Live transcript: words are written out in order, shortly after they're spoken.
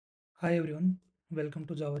Hi everyone, welcome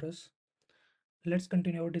to Jawaras. Let's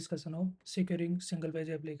continue our discussion of securing single page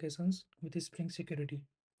applications with Spring Security.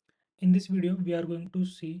 In this video, we are going to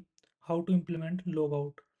see how to implement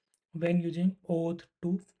logout when using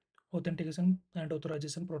OAuth2 authentication and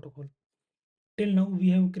authorization protocol. Till now, we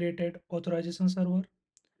have created authorization server,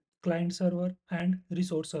 client server, and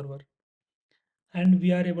resource server, and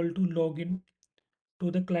we are able to log in to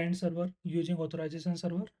the client server using authorization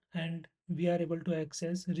server, and we are able to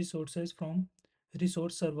access resources from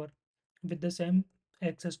resource server with the same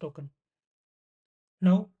access token.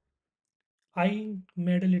 Now I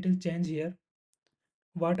made a little change here.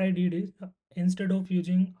 What I did is instead of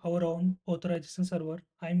using our own authorization server,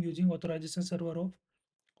 I am using authorization server of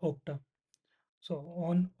Okta. So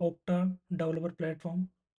on Okta developer platform,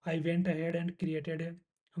 I went ahead and created a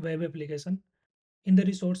web application. In the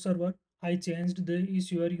resource server, I changed the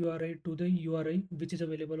issuer URI to the URI which is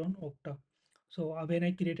available on Okta. So when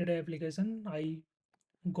I created an application, I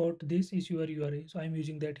got this issuer URI. So I'm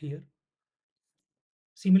using that here.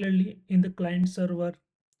 Similarly, in the client server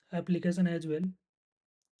application as well,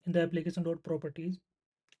 in the application.properties,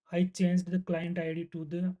 I changed the client ID to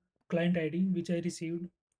the client ID which I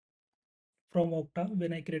received from Okta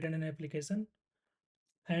when I created an application,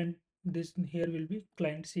 and this here will be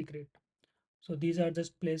client secret. So these are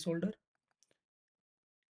just placeholder.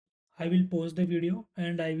 I will pause the video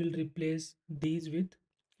and I will replace these with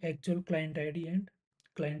actual client ID and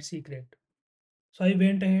client secret. So I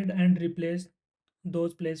went ahead and replaced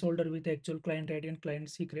those placeholder with actual client ID and client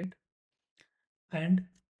secret, and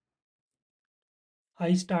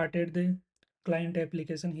I started the client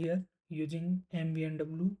application here using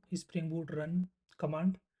mvnw spring boot run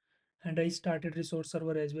command, and I started resource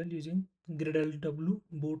server as well using gradle w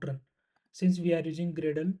boot run, since we are using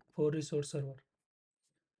gradle for resource server.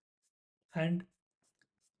 And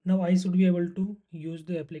now I should be able to use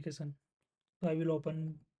the application. So I will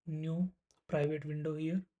open new private window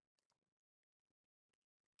here,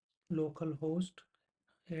 localhost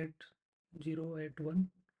 8081.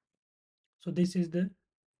 So this is the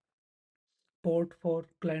port for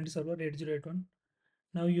client server 8081.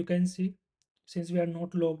 Now you can see, since we are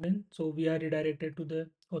not logged in, so we are redirected to the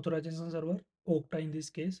authorization server, Okta in this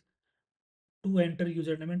case, to enter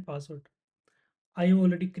username and password. I have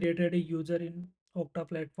already created a user in Okta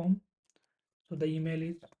platform. So the email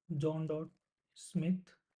is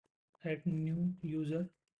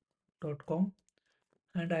john.smith@newuser.com,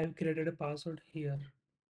 and I have created a password here.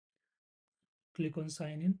 Click on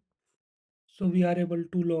sign in. So we are able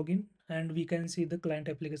to log in and we can see the client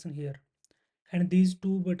application here. And these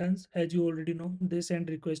two buttons, as you already know, they send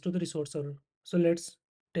request to the resource server. So let's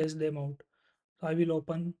test them out. So I will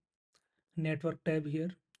open network tab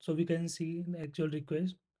here. So we can see the actual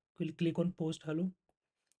request. We'll click on post hello.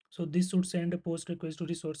 So this should send a post request to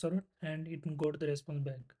resource server and it got the response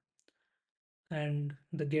back. And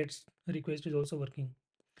the gets request is also working.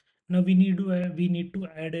 Now we need to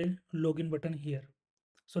add a login button here.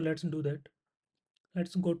 So let's do that.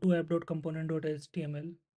 Let's go to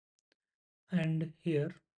app.component.html, and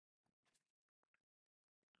here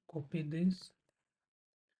copy this.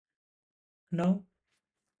 Now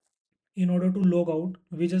in order to log out,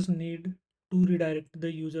 we just need to redirect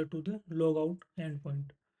the user to the logout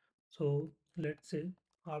endpoint. So let's say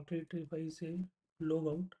after it, if I say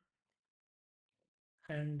logout,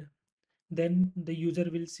 and then the user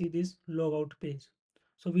will see this logout page.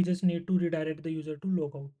 So we just need to redirect the user to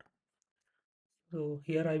logout. So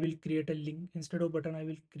here I will create a link instead of button. I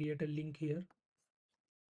will create a link here.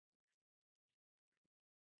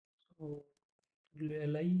 So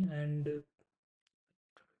li and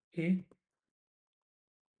a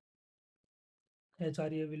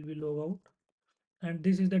HRA will be logout, and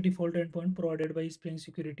this is the default endpoint provided by Spring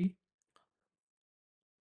Security.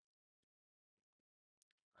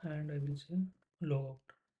 And I will say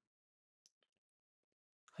logout.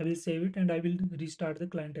 I will save it and I will restart the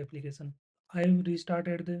client application. I have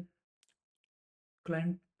restarted the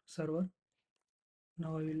client server.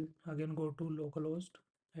 Now I will again go to localhost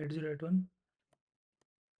 8081.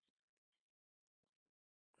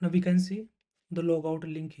 Now we can see the logout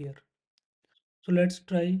link here. So let's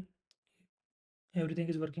try. Everything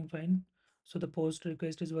is working fine. So the post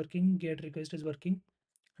request is working, get request is working.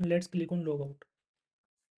 And let's click on logout.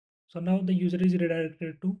 So now the user is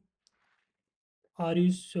redirected to, are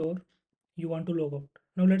you sure you want to log out?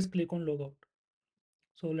 Now let's click on logout.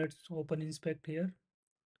 So let's open inspect here.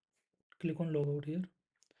 Click on logout here.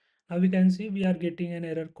 Now we can see we are getting an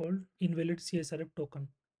error called invalid CSRF token.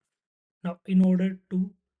 Now in order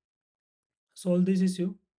to solve this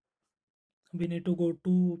issue, we need to go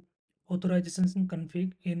to authorization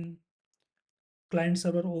config in client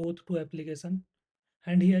server OAuth2 application.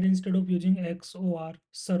 And here instead of using XOR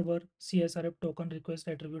server CSRF token request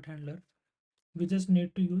attribute handler, we just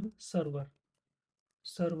need to use server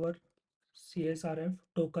CSRF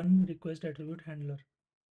token request attribute handler,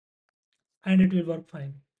 and it will work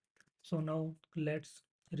fine. So now let's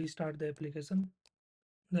restart the application.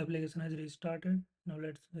 The application has restarted. Now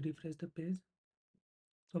let's refresh the page.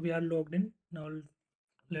 So we are logged in. Now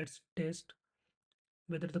let's test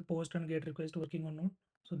whether the post and get request working or not.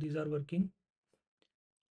 So these are working.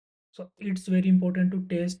 So it's very important to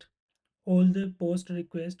test all the post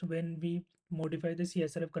requests when we modify the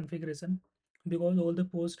CSRF configuration, because all the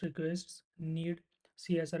post requests need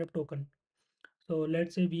CSRF token. So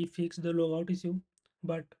let's say we fix the logout issue,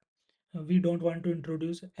 but we don't want to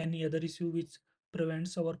introduce any other issue which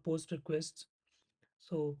prevents our post requests.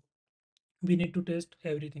 So we need to test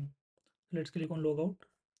everything. Let's click on logout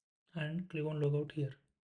and click on logout here.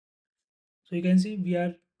 So you can see we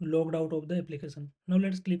are logged out of the application. Now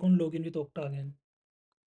let's click on login with Okta again.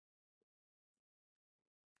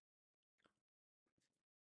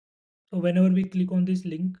 So whenever we click on this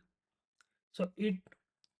link, so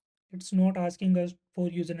it's not asking us for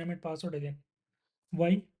username and password again.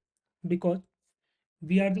 Why? Because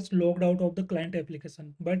we are just logged out of the client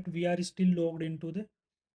application, but we are still logged into the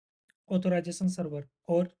authorization server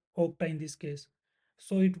or Okta in this case.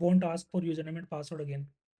 So it won't ask for username and password again.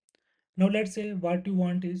 Now let's say what you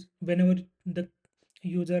want is whenever the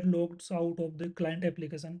user logs out of the client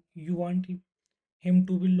application, you want him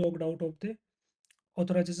to be logged out of the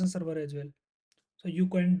authorization server as well. So you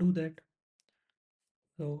can do that.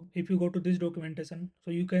 So if you go to this documentation,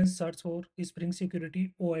 so you can search for Spring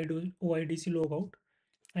Security OIDC logout,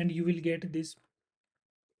 and you will get this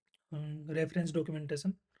reference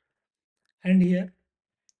documentation. And here,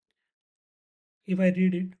 if I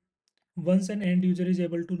read it, once an end user is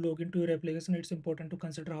able to log into your application, it's important to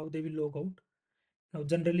consider how they will log out. Now,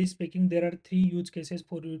 generally speaking, there are three use cases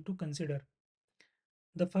for you to consider.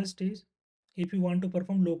 The first is if you want to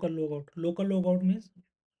perform local logout. Local logout means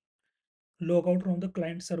logout from the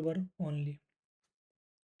client server only.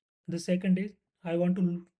 The second is I want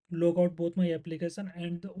to log out both my application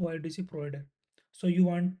and the OIDC provider. So you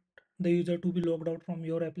want the user to be logged out from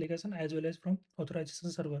your application as well as from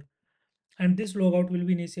authorization server. And this logout will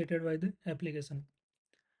be initiated by the application.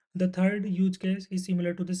 The third use case is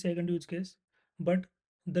similar to the second use case, but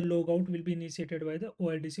the logout will be initiated by the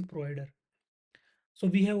OIDC provider. So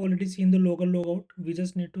we have already seen the local logout. We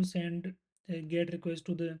just need to send a GET request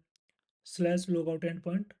to the slash logout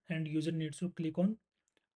endpoint, and user needs to click on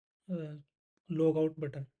uh, logout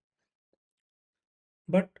button.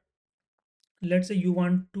 But let's say you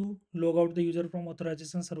want to log out the user from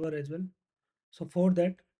authorization server as well. So for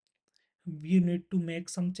that, we need to make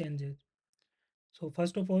some changes. So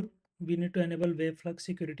first of all, we need to enable webflux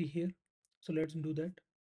security here. So let's do that.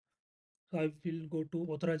 So I will go to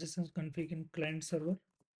authorization config in client server,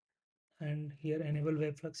 and here enable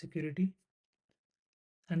webflux security.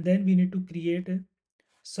 And then we need to create a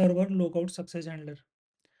server logout success handler.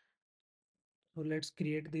 So let's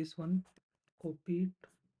create this one, copy it,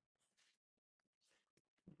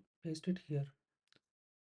 paste it here.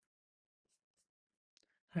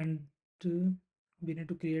 And we need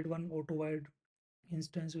to create one auto wide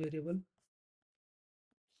instance variable.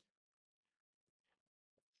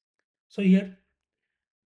 So here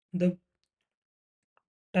the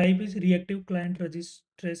type is reactive client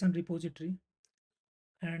registration repository,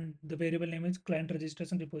 and the variable name is client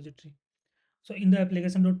registration repository. So in the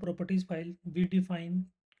application.properties file, we define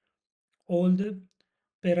all the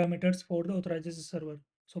parameters for the authorization server.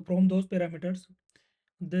 So from those parameters,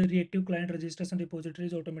 the reactive client registration repository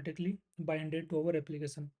is automatically binded to our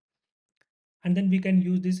application. And then we can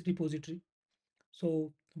use this repository.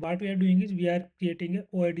 So what we are doing is we are creating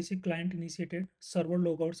a OIDC client initiated server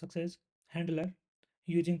logout success handler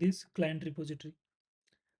using this client repository.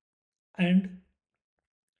 And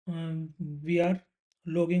we are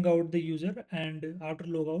logging out the user, and after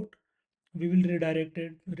logout we will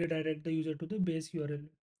redirect the user to the base URL,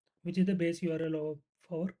 which is the base URL of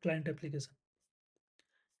our client application.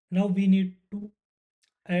 Now we need to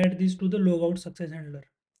add this to the logout success handler.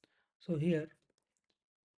 So here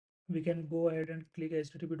we can go ahead and click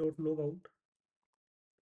http.logout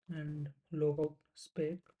and logout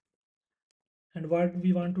spec, and what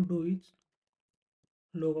we want to do is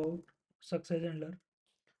logout success handler.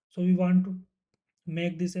 So we want to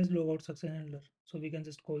make this as logout success handler, so we can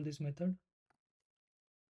just call this method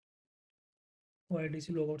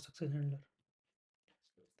OIDC logout success handler.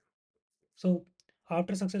 So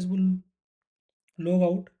after successful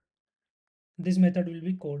logout, this method will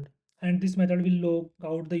be called, and this method will log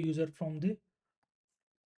out the user from the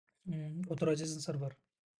authorization server.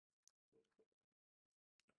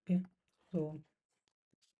 Okay, so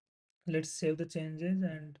let's save the changes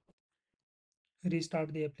and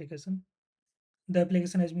restart the application. The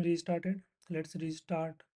application has been restarted. Let's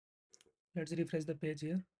restart. Let's refresh the page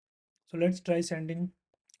here. So let's try sending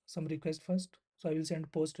some request first. So I will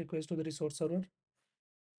send post request to the resource server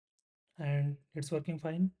and it's working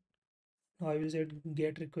fine. Now I will set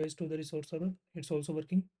get request to the resource server. It's also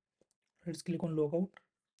working. Let's click on logout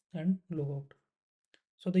and logout.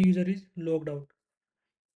 So the user is logged out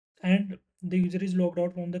and the user is logged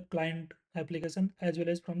out from the client application as well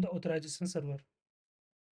as from the authorization server.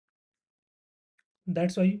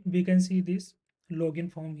 That's why we can see this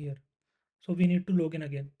login form here. So we need to log in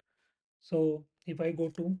again. So if I go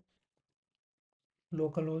to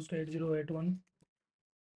localhost 8081,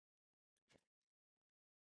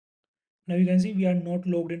 now you can see we are not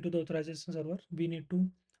logged into the authorization server. We need to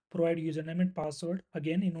provide username and password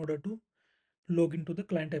again in order to log into the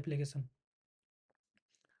client application.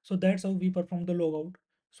 So that's how we perform the logout.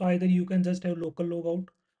 So either you can just have local logout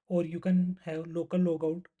or you can have local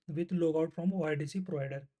logout with logout from OIDC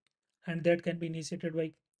provider, and that can be initiated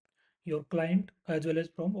by your client as well as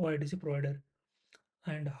from OIDC provider.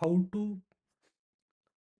 And how to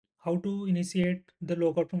initiate the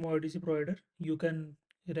logout from OIDC provider, you can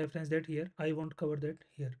reference that here. I won't cover that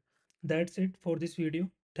here. That's it for this video.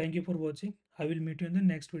 Thank you for watching. I will meet you in the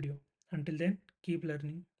next video. Until then, keep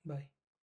learning. Bye.